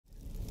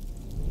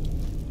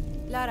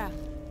Lara,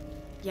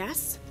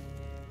 Yes?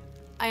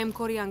 I am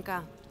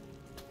Koryanka.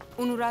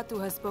 Unuratu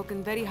has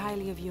spoken very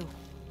highly of you.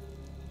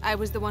 I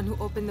was the one who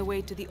opened the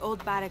way to the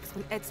old barracks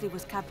when Etzli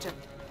was captured.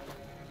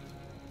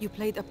 You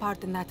played a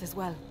part in that as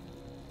well.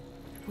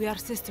 We are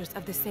sisters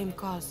of the same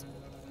cause.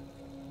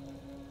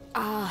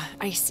 Ah,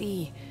 I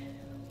see.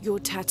 Your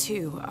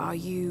tattoo, are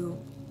you...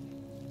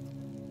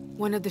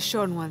 One of the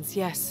shorn ones,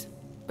 yes.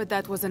 But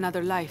that was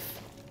another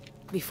life.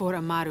 Before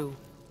Amaru,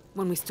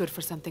 when we stood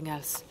for something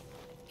else.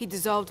 He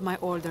dissolved my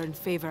order in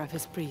favor of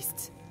his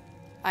priests.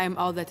 I am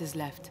all that is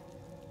left.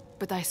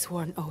 But I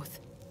swore an oath.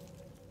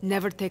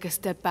 Never take a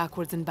step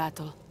backwards in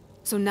battle.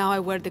 So now I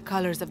wear the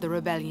colors of the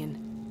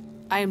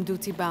rebellion. I am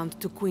duty-bound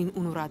to Queen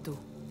Unuratu.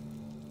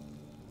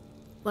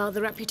 Well,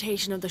 the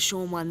reputation of the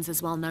Shorn Ones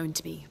is well known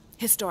to me.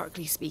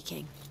 Historically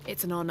speaking,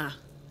 it's an honor.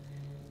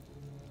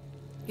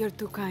 You're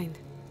too kind.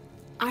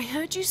 I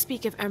heard you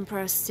speak of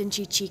Emperor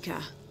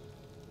Sinchichika.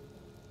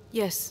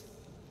 Yes,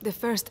 the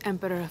first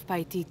Emperor of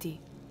Paititi.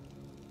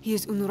 He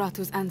is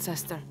Unuratu's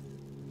ancestor.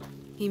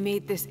 He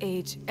made this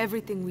age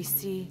everything we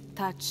see,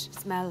 touch,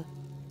 smell,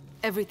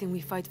 everything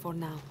we fight for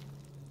now.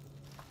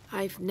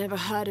 I've never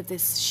heard of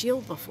this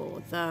shield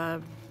before,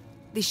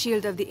 the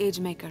shield of the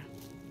Agemaker.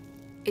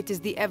 It is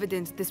the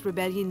evidence this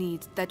rebellion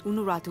needs that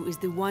Unuratu is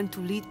the one to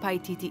lead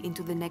Paititi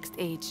into the next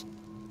age.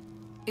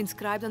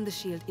 Inscribed on the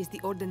shield is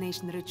the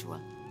ordination ritual.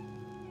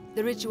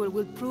 The ritual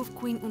will prove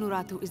Queen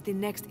Unuratu is the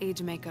next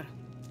Agemaker,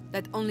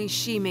 that only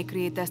she may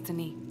create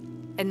destiny,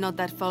 and not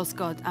that false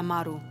god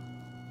Amaru.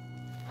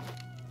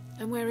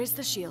 And where is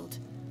the shield?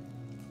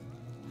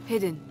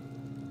 Hidden.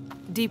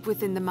 Deep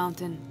within the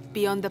mountain,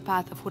 beyond the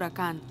path of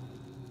Huracan.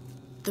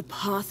 The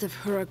path of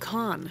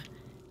Huracan?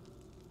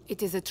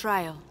 It is a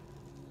trial,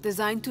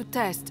 designed to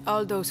test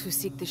all those who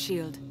seek the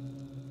shield.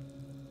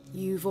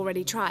 You've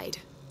already tried?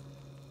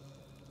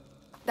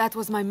 That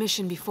was my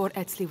mission before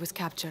Etzli was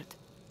captured.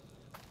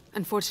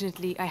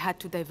 Unfortunately, I had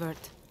to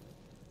divert.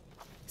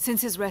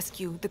 Since his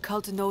rescue, the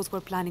cult knows we're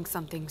planning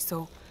something,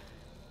 so...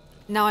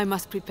 Now I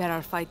must prepare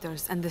our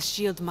fighters, and the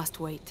shield must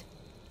wait.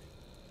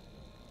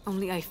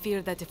 Only I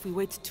fear that if we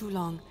wait too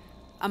long,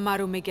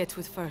 Amaru may get to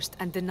it first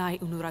and deny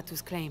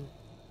Unuratu's claim.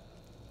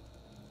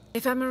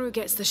 If Amaru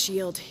gets the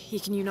shield, he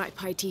can unite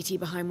Paititi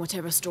behind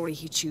whatever story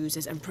he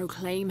chooses and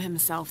proclaim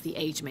himself the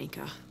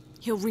Agemaker.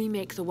 He'll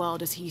remake the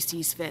world as he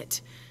sees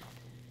fit.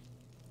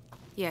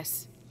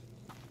 Yes.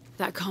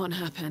 That can't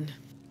happen.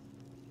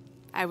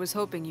 I was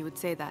hoping you would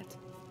say that.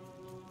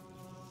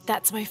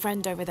 That's my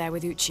friend over there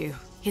with Uchu.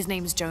 His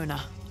name's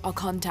Jonah. I'll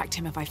contact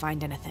him if I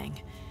find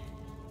anything.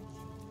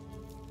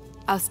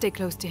 I'll stay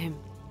close to him.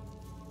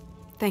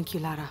 Thank you,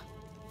 Lara.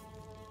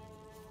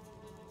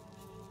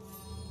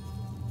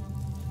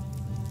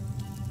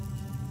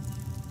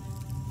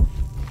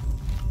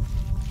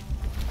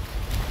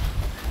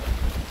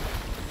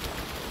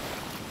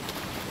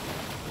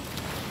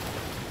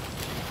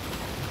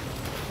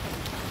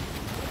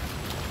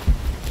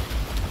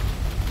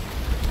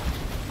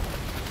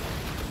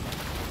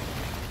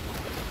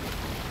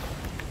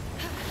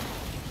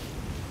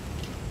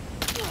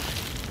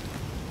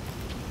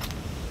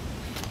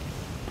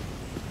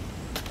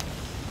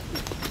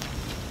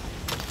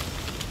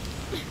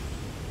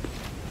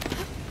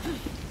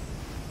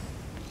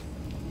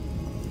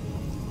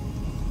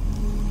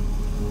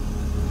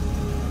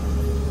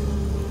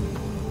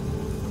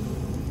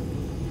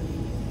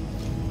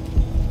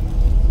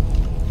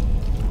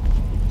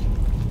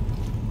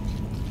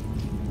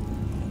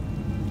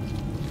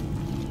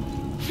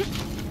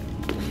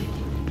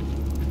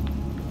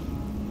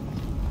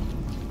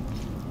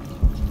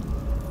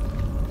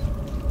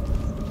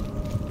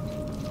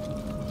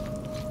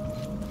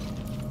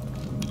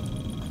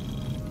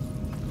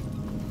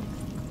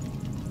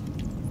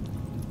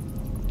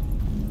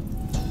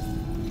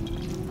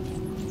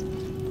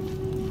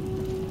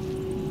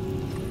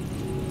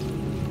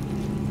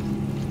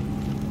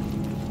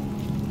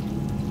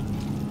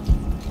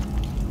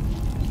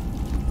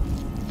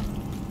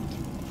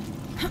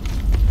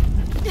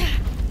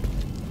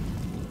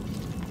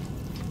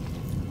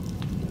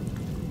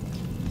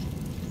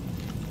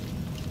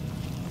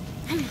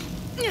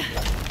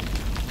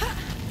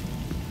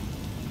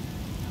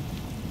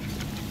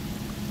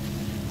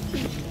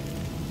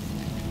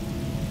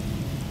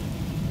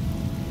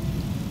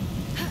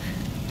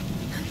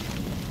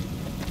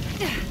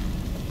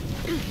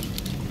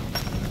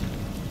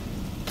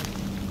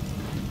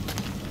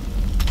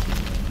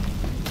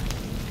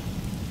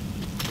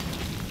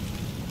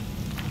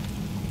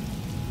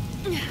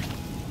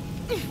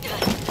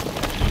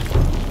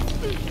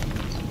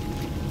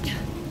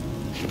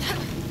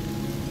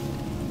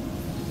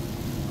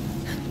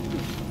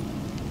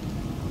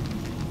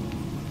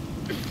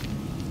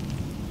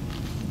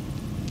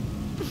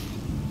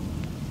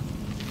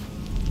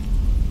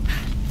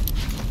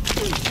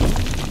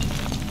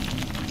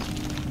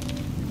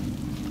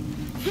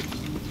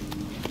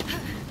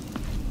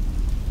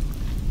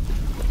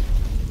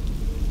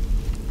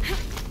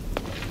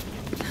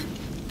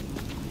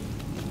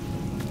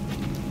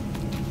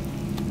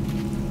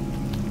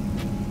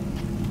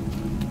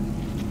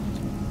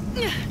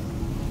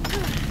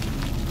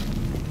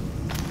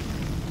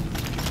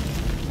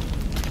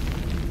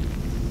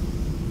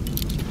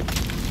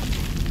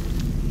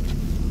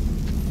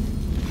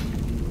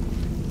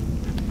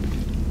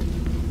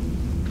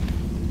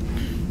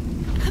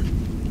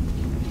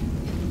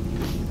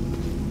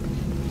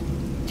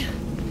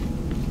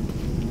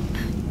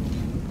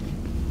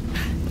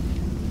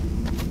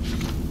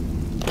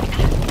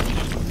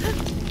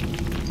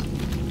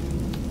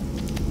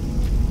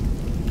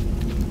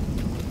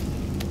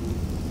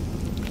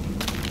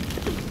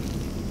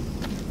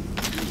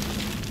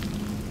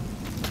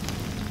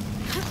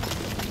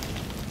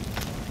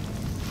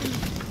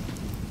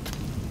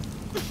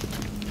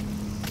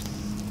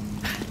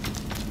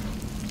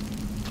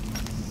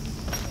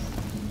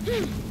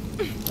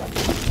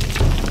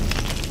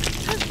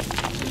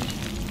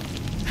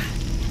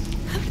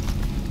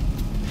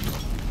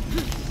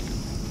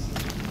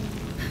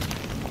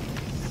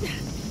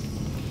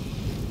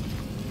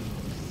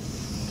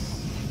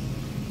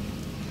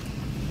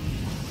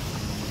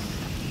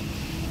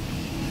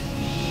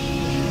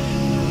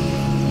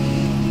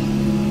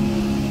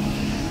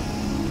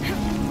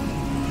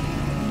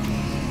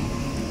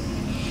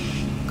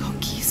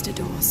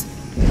 Conquistadors.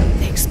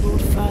 They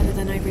explored further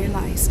than I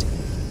realized.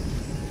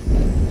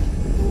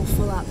 All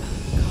full up.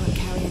 Can't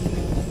carry any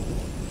more.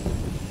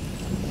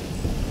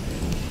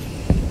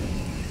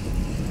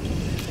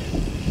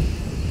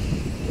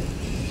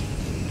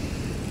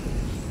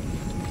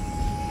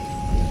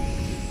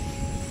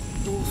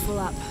 All full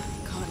up.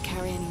 Can't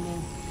carry any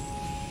more.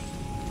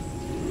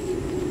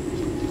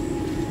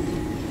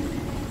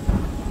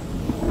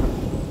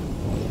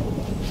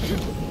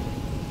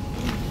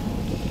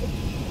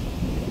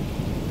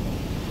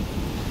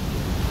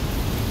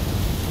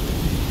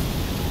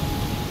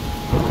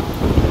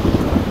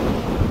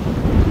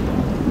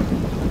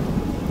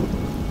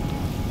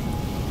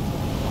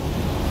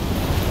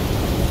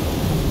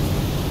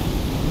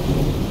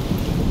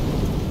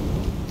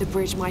 The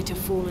bridge might have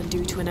fallen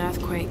due to an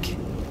earthquake.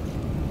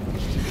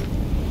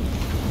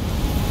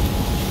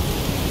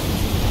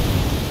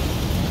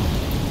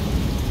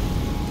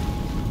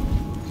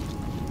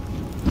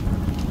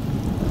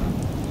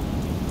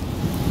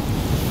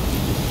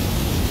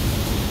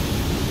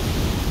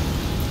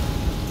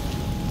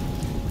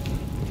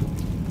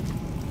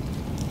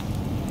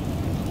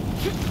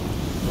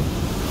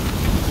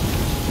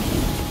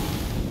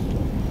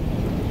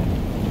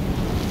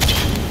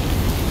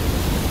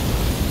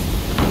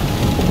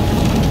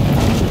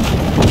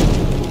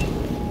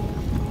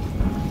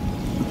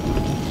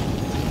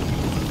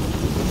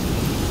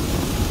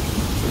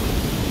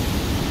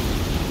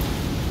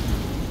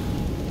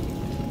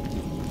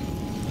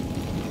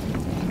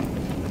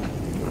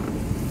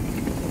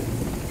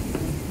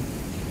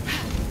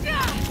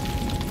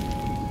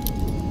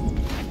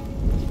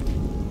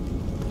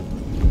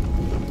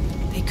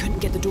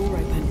 Get the door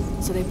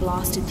open, so they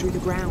blasted through the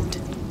ground.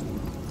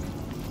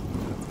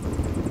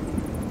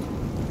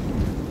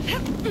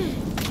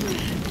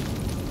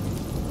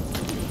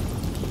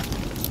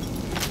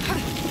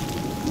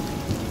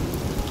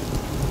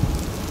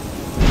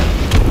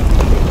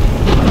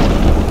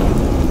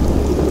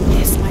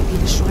 This might be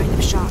the Shrine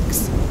of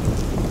Sharks.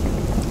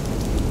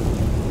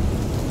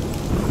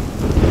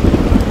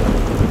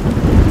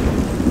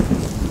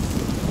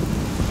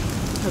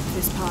 Hope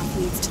this path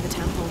leads to the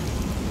temple.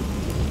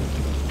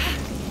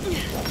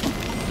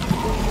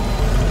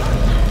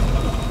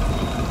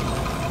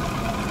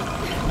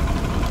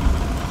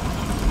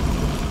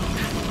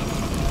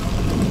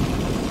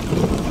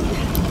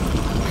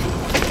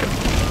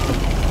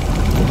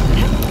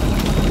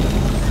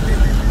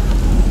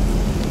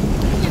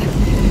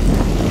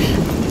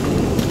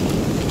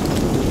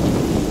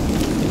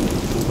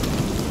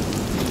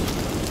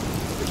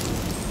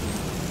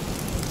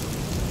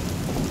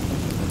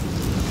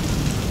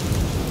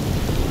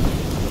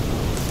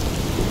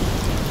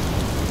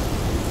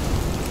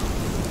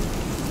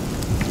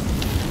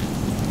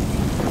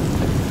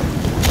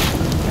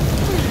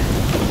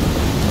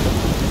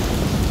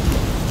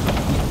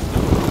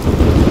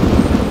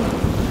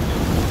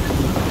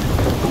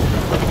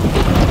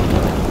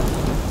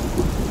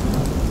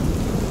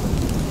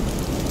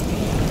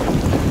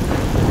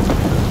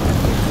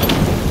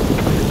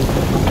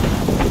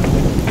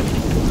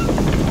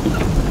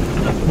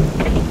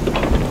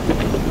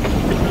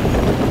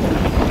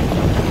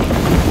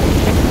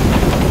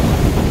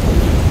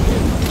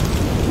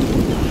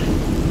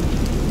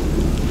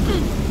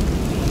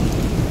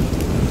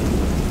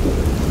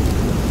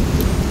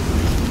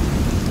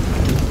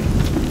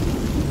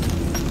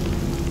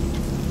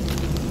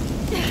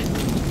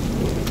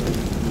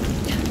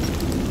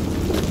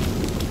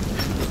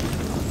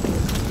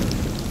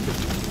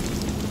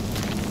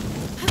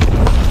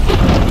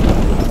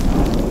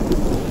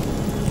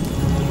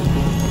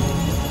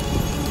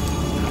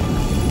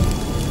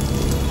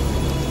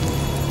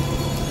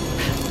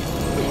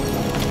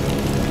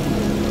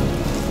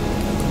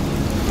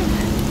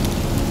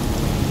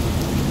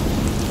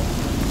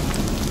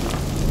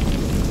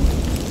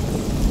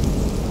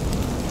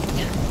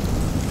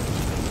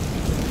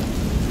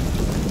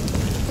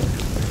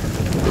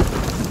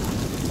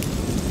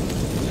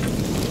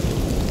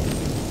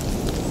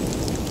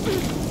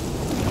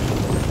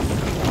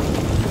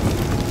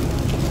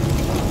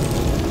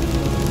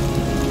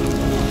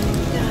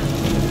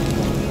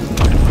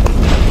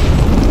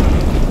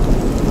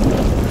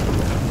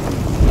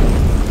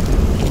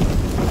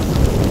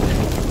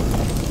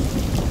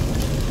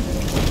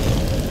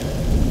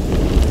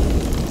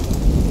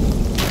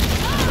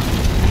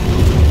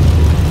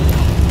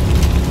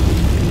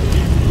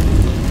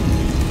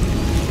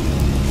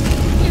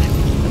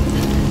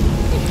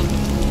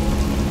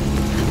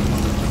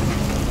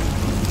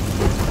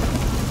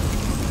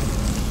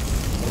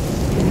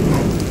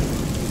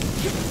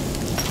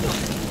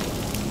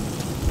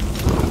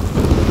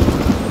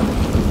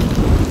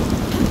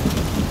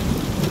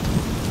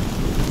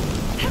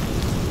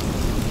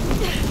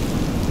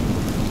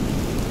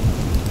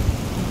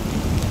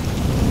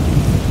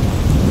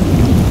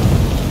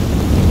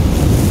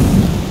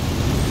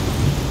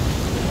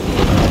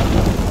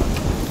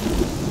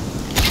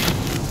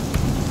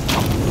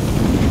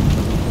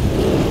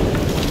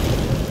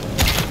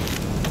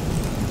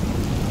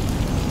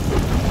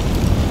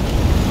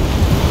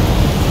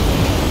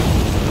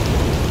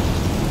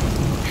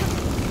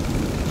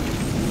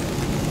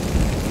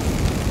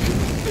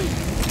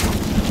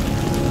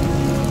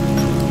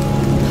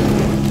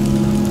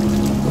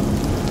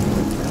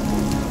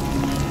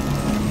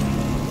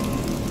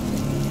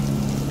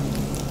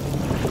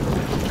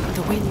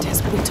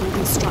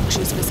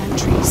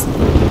 sentries.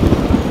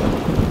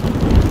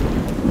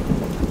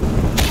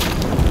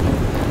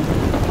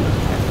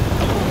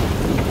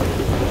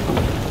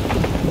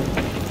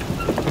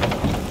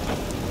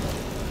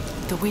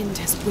 The wind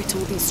has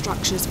whittled these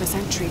structures for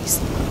centuries.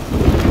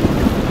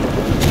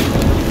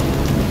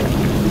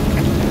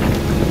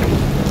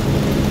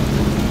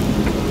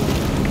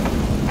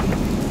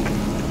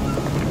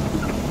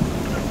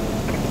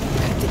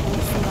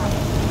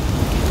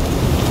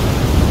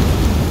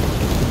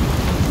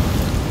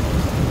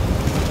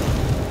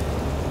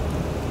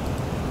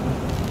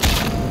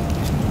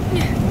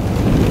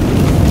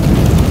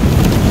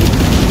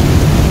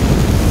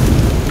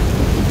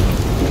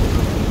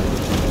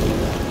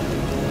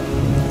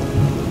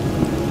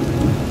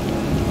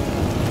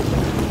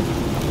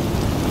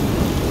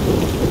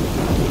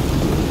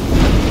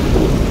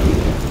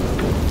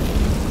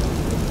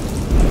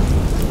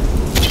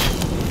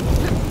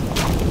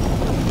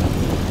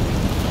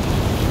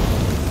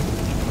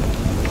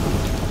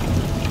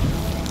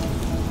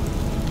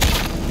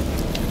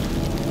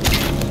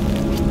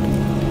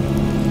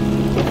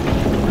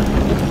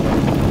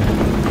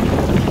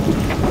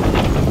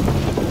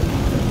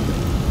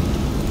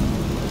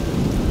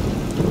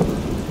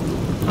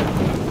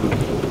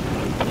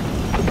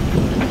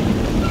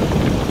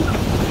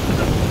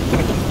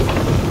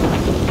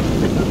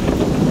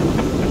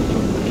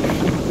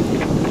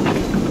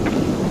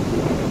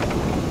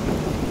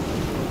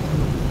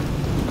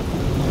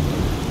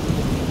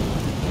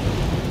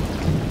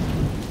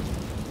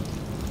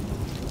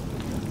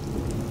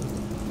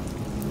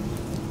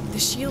 The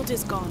shield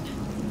is gone.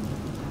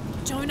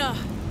 Jonah!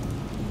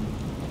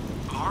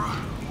 Lara,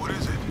 what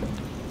is it?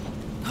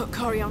 Put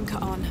Koryanka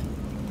on.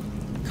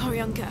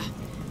 Koryanka,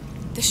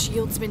 the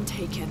shield's been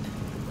taken.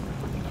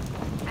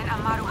 Then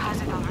Amaru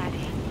has it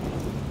already.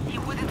 He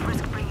wouldn't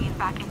risk bringing it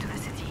back into the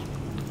city.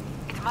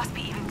 It must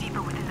be even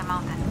deeper within the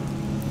mountain.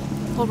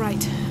 All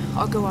right,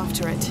 I'll go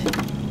after it.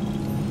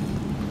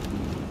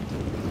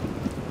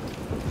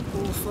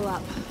 All full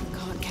up.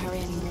 Can't carry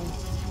any more.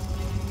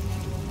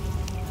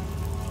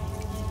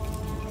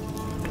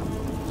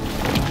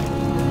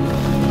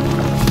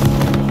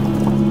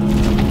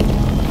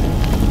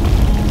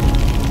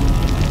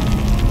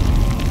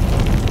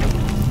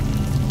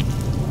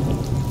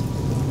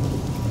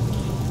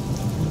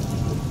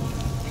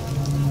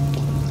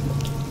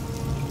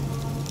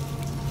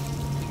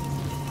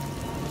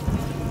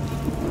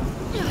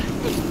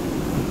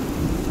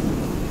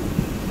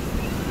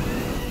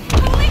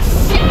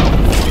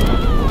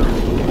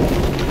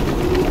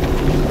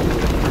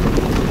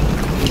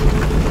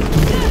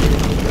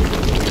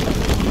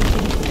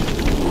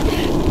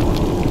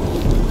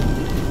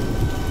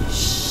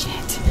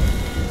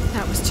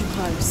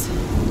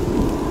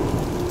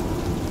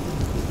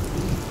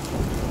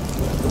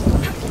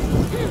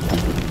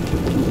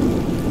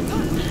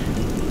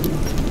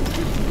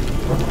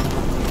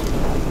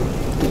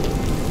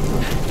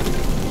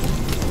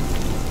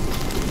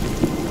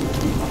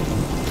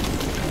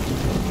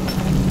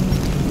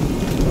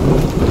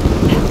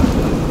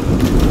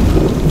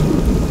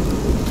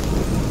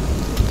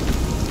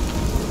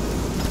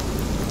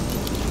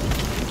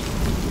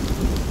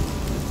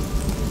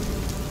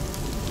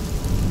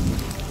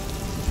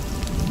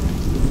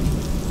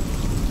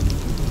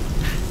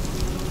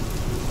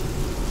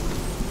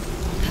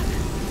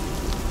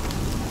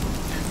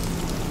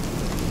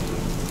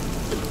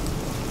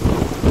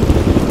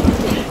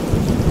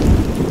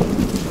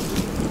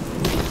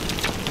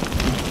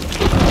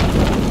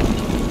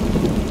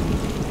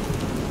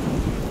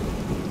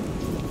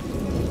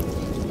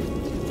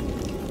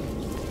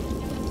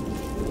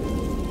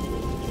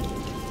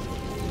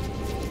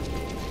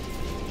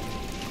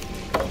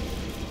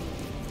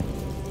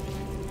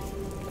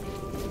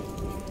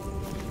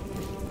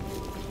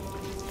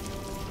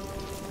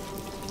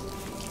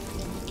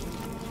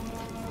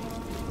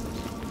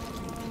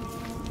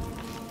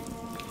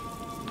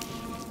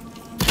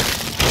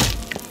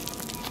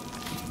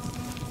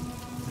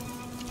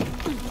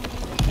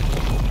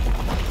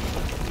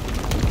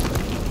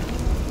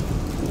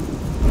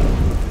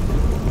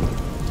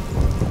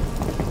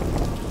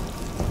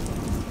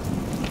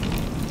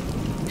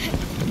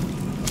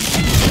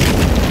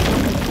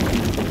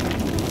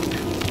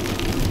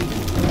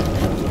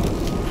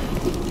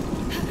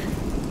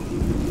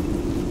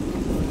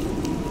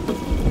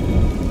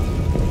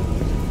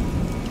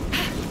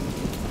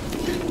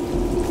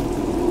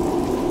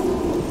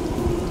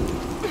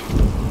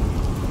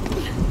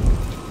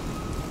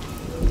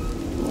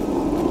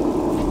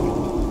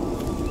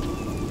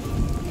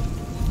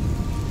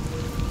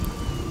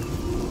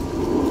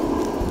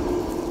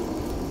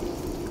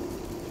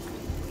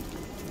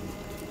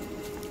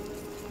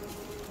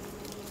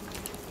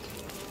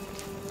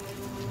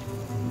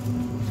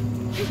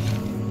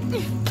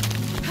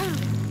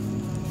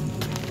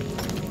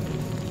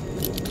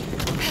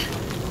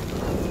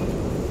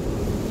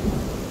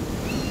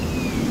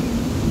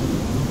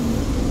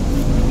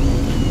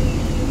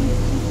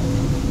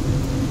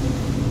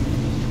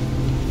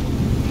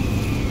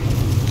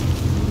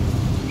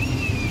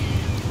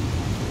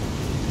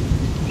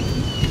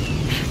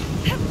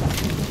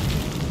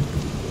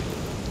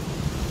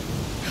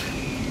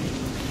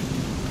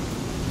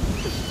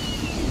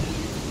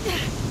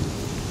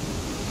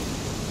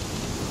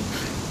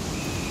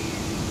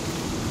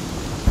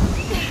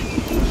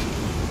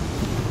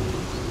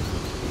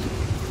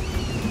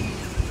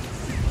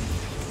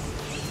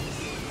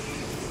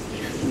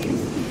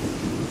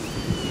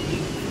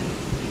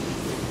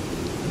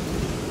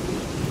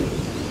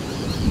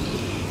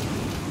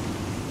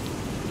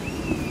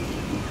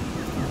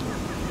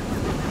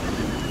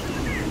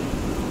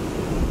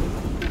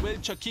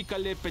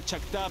 chakikale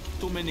pechaktap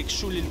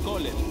tumenikshulil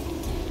kolel.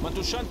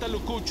 Matushanta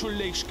lukuchul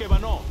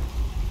leishkebano.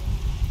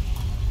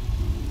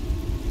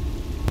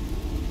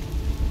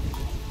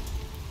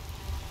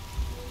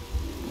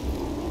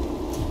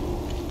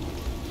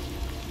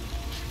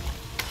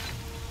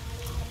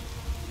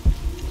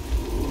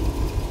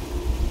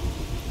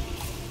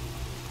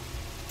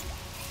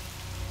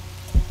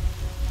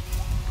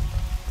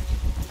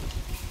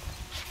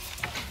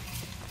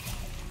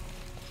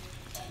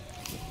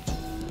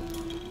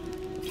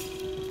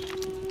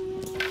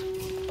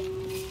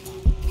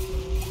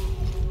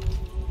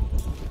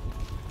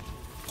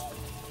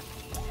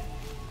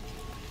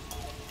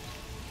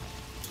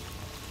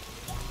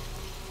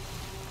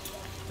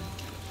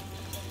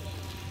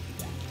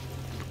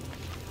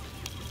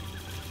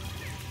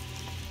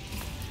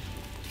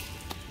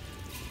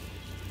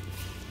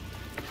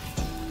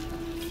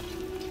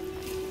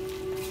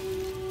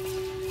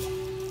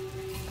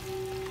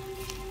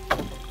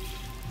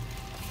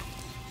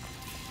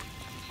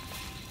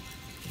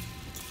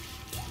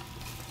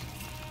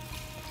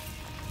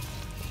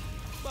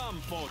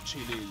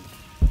 Pochilil,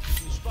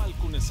 nishbal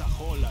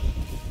kunesajolal,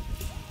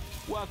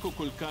 wako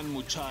kulkan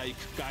muchaik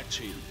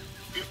kachil.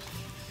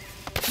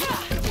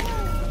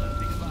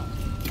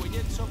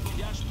 Weyetso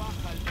kuyash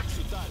bajal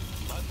pexutal,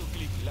 matu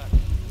kliklar,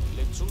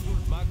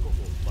 letzulul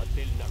makobo,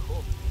 batel najo,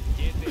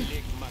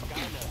 yedelek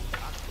makana,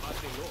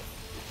 akbatelo,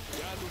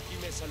 yalu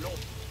kimesalo.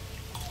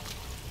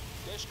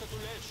 Desh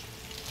katulesh,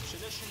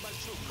 shedeshim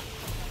balchuk.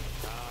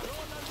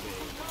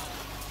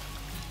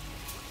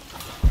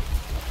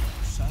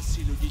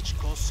 Sasi ludic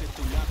kose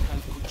tulak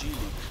al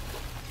kujilik.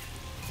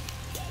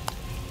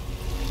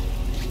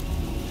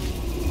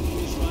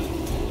 Ishval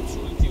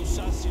sultiu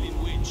sasi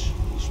linwich.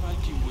 Ishval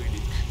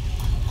kiwilik.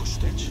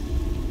 Kustech.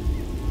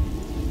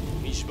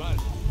 Ishval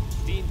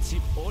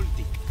tinzip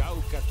oltik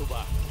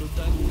kaukatuba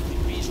tutan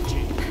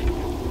tipische.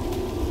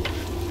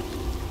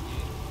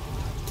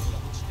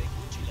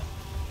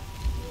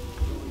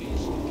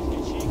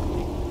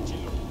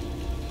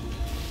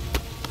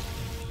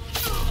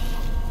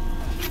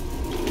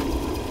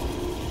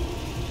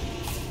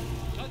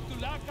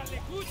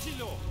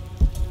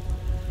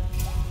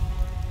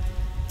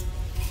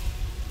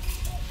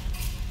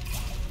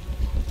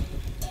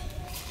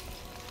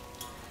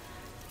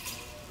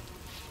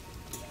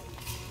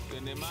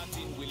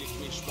 Nematin wilik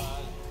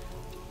mishbal.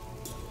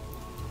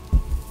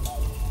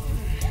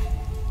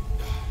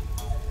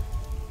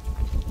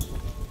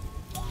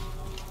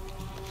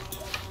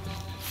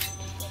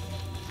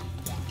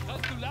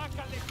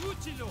 Kaltulaka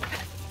lekuchilo.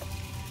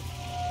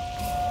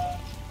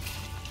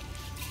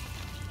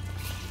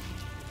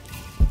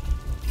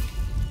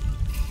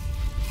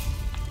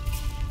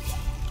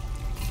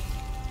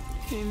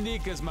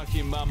 Indicas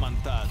makimba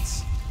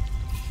mantats.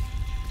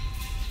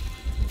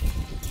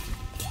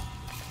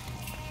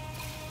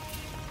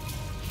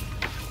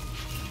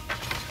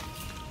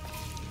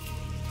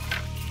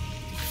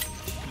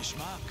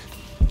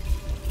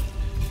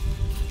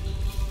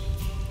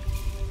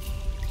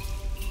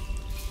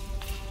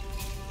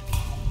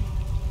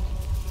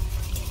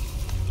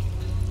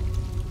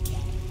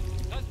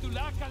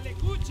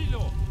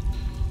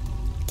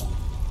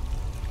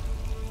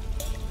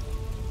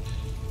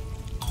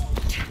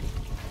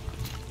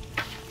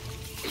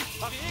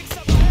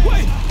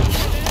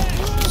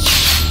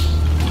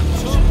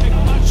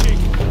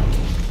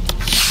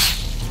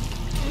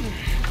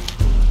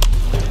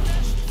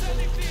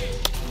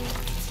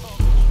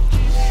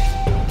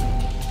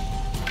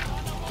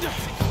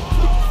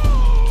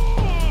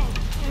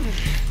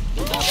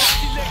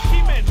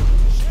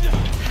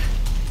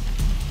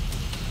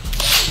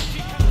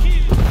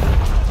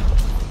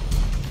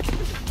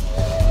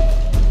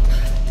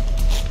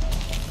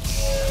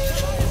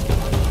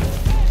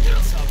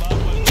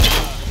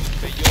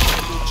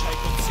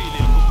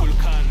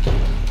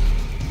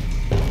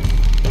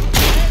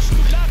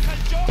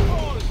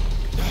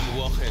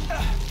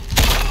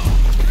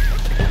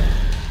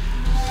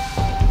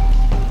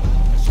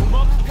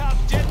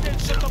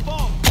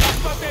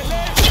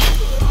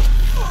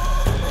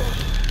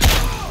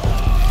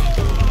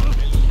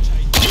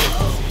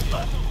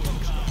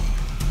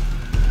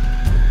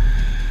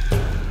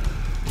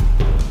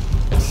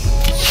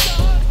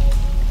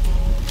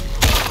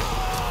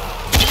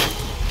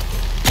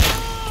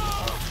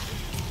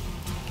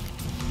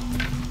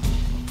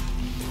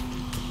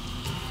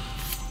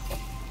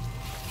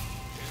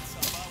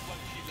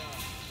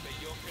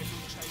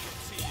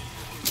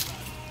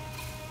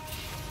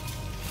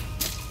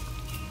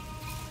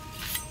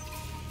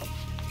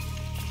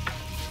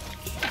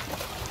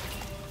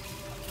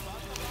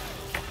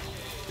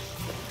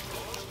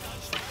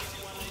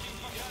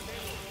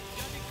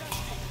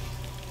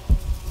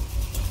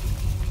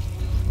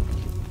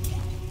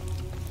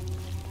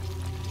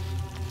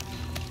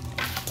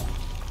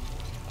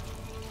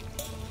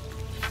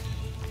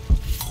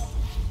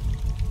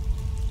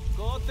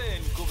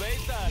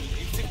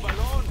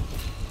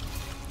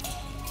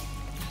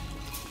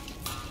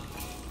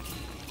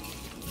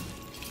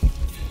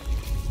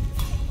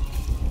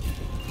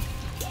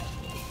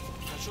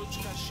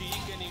 Suchka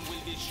Shigen in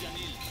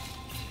Wildishanil.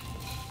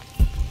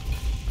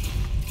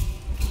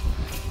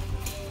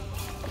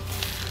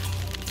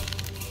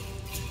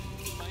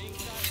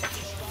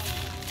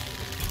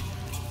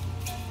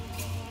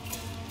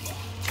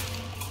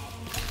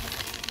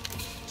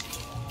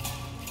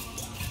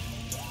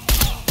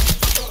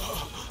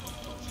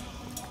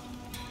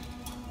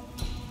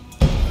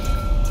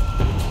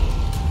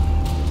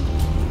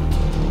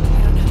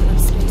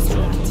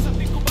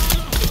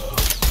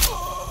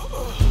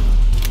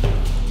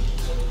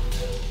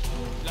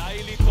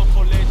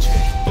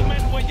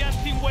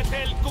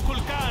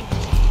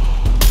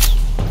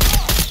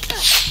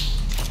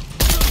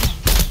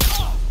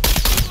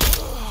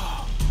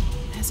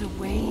 There's a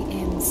way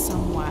in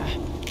somewhere.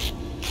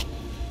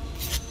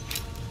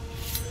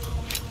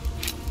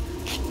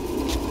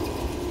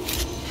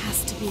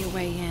 Has to be a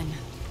way in.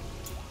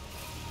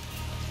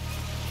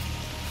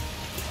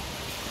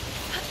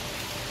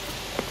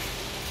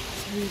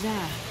 Through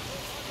there.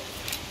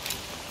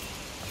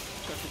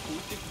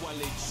 Katukultik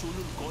wale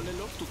sulul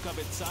kolelo tu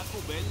kabetsaku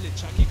bel le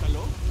chaki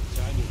kalo.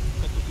 Shani.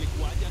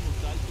 Katuklikwaja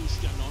nutal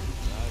tushyanon.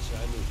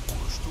 Shani.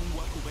 Kustum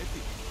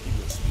wakubeti.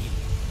 Kimesbil.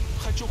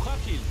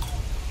 Hachukakil.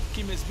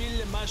 Kimesbil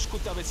le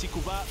mashkuta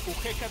besikuba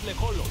uhekat le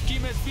holo.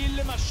 Kimesbil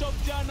le mashop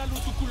jana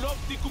lutukulop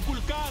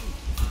dikukulkan.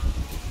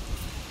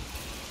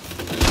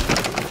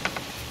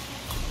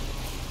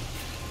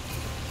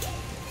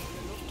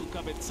 Tu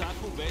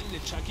kabetsaku bel le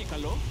chaki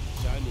kalo.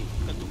 Shani.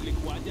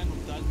 Katuklikwaja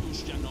nutal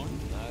tushyanon.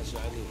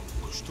 Shani.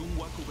 Kustum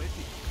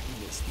wakubeti.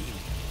 Kimesbil.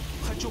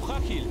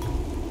 Hachukakil.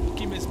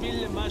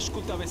 Kimesbil le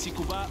mashkuta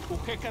besikuba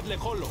uhekat le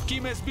holo.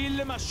 Kimesbil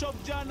le mashop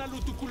jana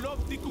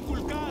lutukulop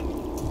dikukulkan.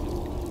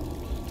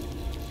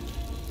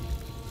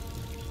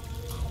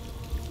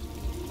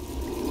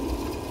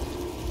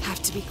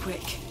 Have to be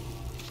quick.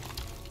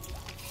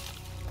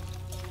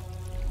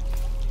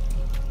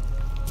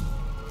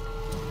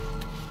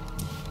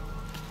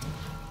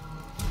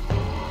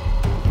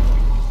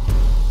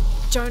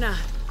 Jonah,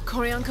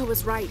 Koryanka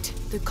was right.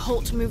 The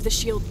cult moved the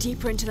shield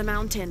deeper into the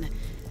mountain.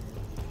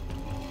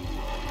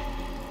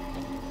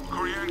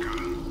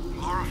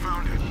 Koryanka, Lara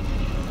found it.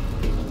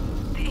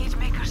 The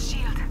Agemaker's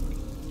shield.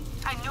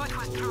 I knew it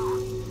was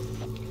true.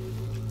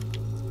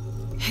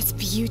 It's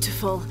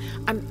beautiful.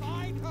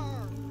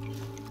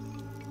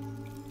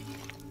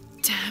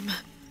 Damn.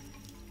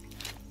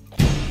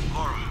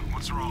 Lara,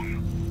 what's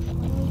wrong?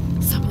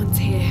 Someone's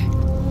here.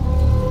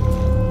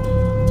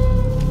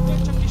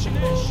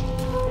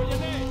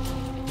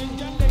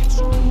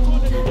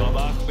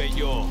 Babak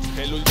beyo,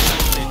 helul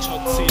le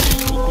chotsi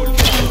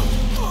kukulkan.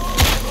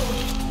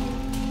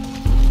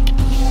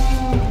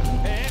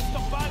 Esto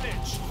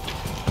valech.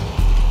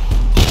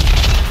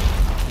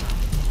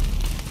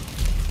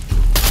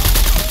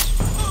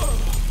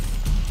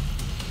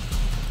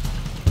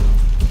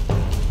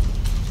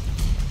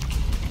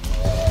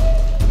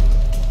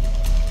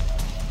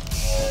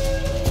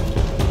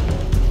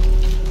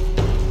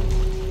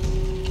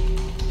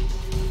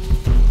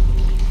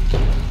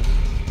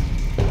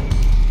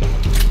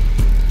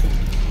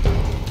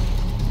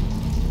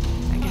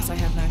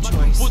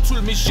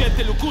 Putzul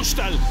Michete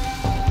Lukustal.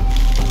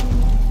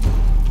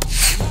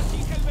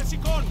 Nakikel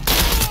Besikon.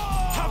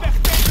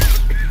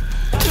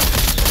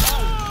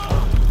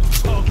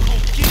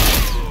 Sokuki.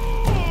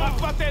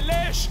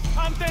 Akvatelesh.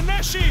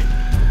 Anteneshi.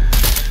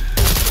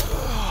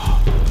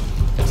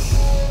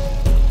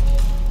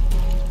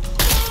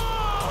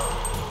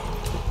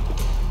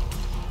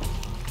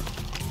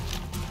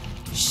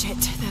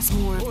 Shit, there's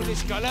more of them.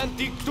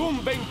 Uniscalantic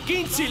tumben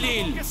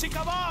kinzilil.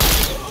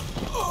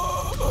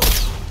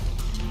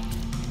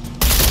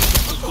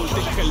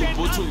 Kultik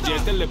Heliputsul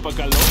Jetel le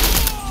Pagalo.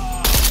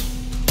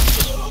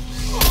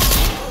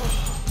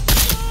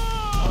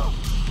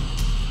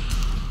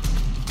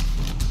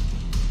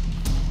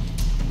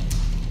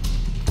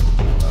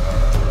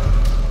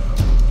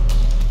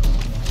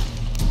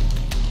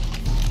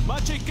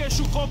 Machi que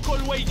su coco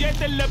el wey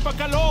Jetel le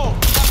Pagalo.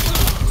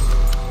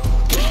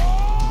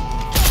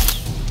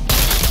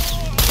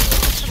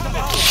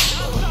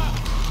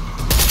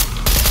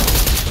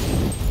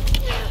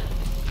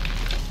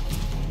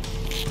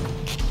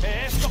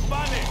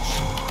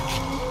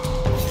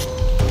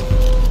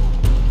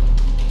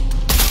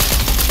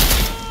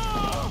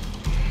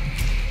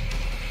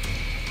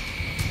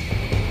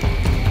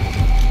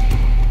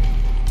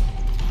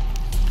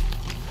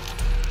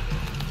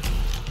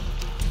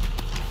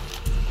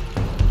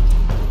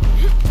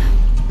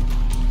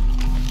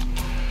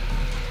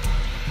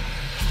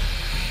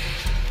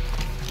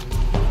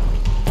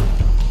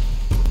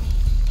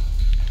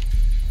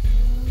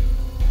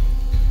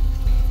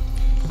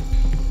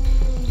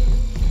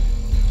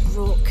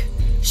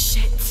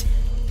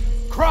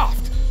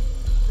 Croft!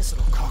 This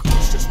little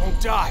cockroach just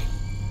won't die.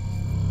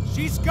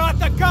 She's got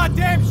the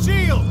goddamn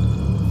shield!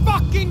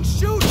 Fucking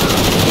shoot her!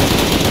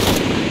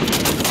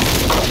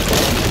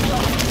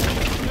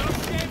 No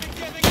shame in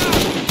giving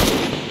up!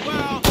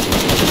 Well...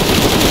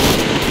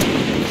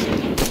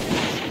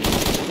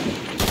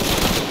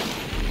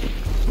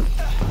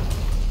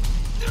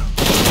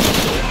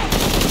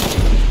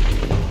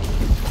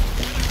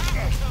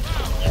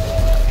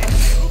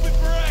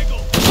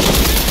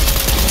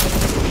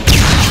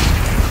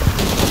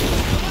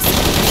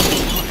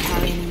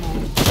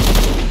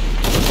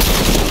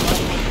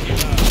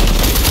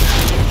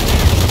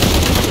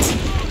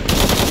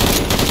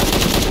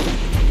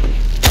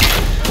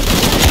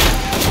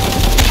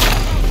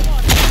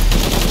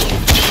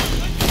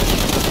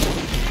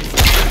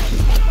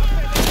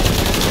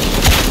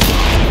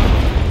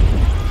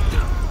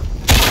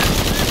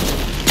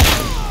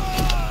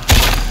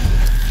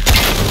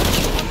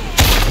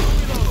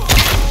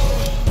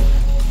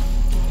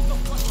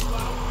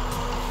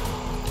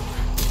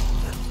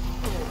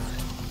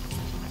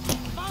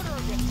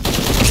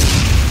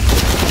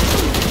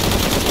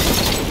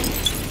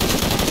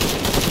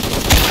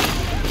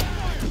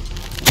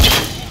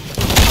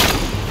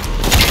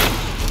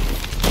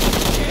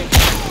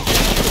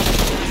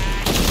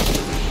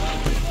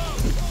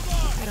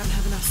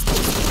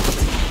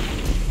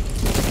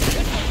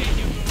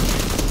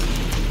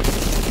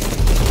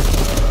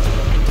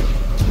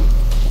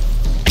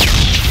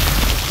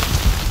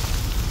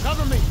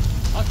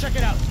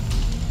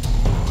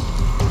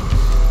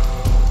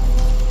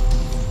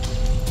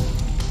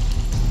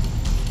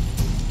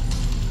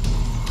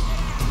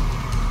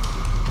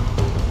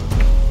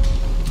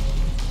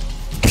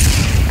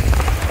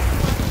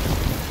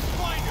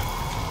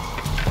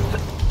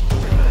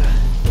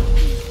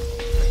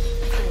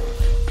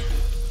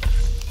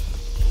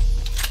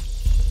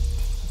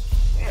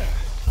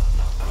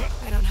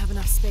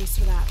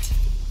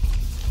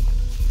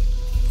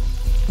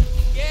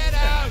 Get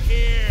out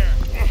here!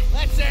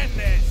 Let's end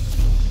this!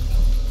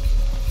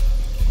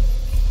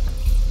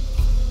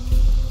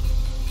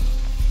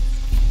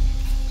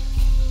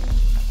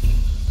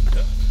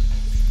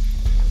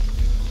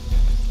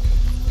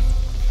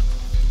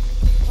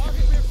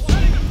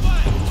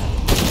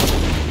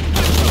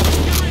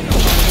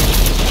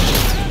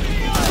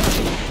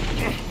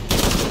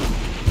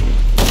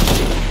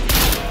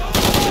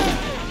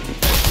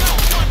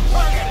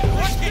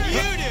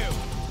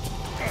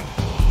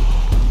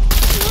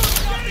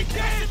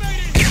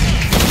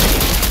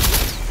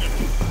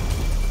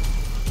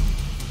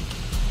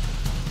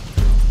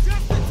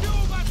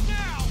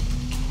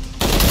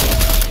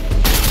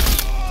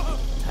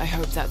 I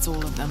hope that's all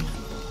of them.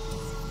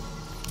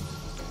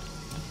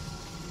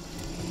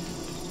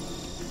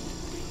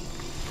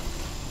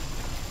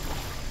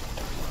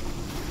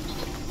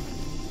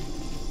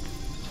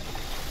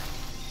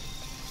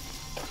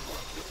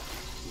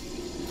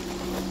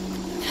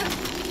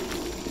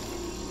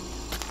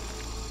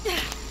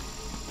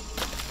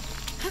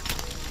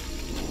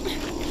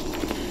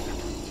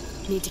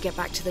 Need to get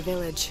back to the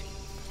village.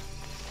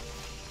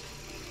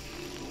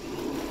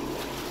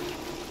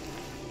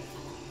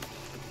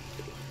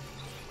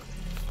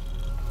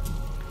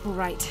 All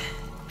right,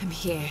 I'm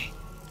here.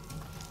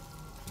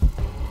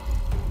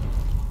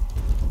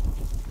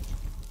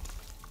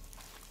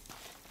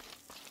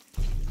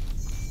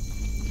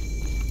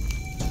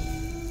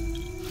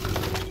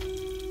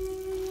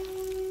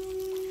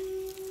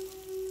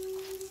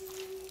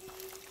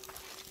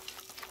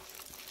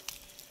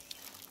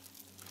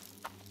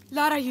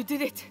 Lara, you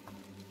did it!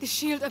 The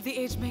shield of the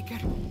Agemaker.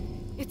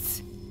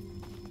 It's...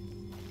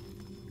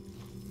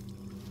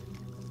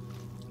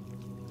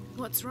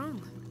 What's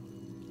wrong?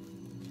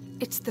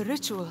 it's the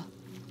ritual.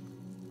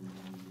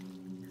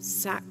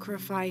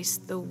 Sacrifice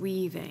the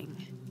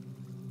weaving.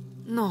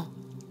 No,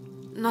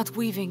 not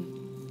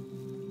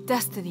weaving.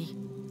 Destiny.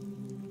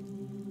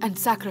 And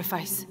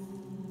sacrifice.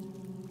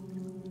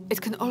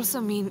 It can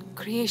also mean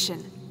creation.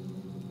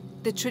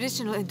 The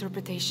traditional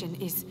interpretation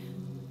is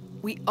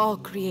we all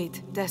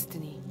create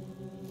destiny.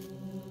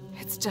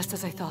 It's just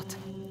as I thought.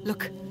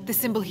 Look, the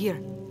symbol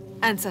here.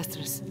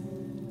 Ancestors.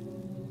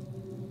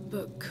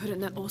 But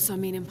couldn't that also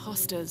mean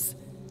imposters?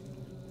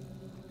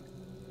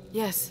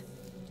 Yes.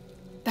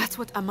 That's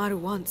what Amaru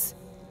wants.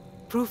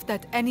 Proof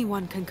that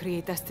anyone can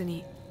create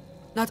destiny.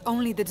 Not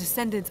only the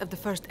descendants of the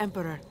first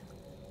Emperor.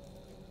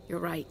 You're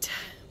right.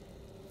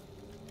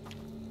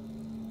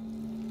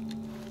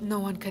 No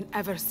one can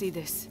ever see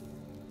this.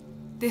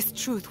 This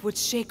truth would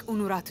shake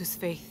Unuratu's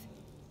faith.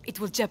 It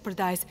will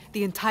jeopardize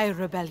the entire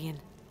rebellion.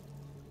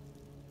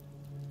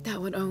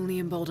 That would only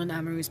embolden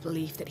Amaru's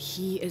belief that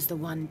he is the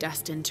one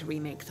destined to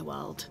remake the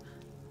world.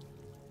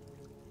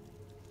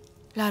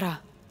 Lara,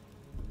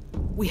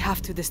 we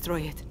have to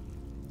destroy it.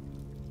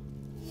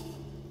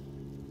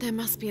 There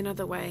must be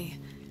another way.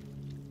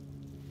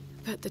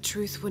 But the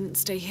truth wouldn't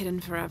stay hidden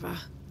forever.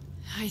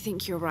 I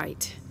think you're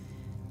right.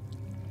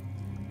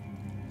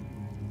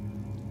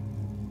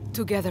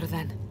 Together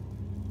then.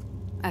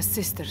 As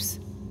sisters.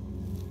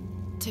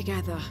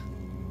 Together.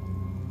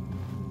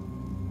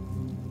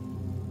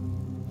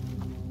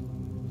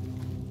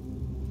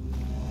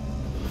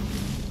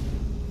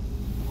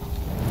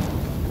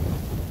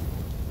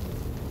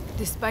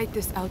 Despite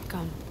this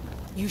outcome,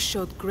 you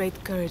showed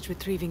great courage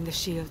retrieving the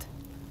shield.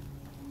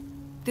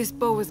 This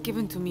bow was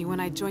given to me when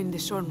I joined the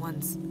Shorn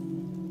Ones.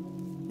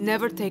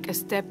 Never take a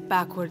step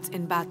backwards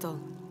in battle.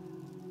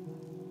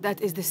 That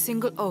is the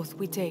single oath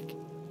we take.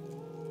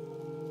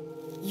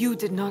 You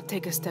did not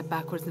take a step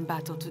backwards in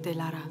battle today,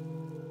 Lara.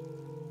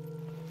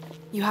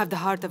 You have the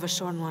heart of a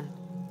Shorn One.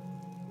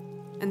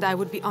 And I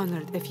would be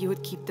honored if you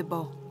would keep the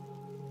bow.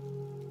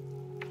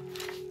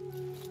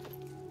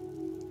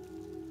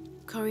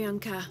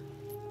 Koryanka,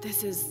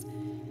 this is...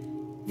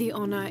 The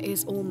honor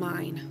is all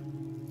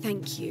mine.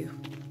 Thank you.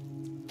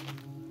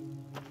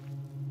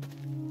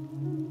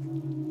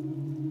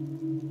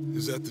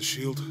 Is that the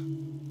shield?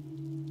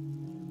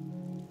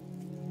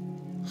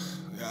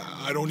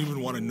 I don't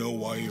even want to know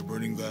why you're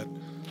burning that.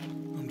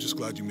 I'm just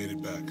glad you made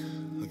it back.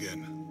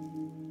 Again.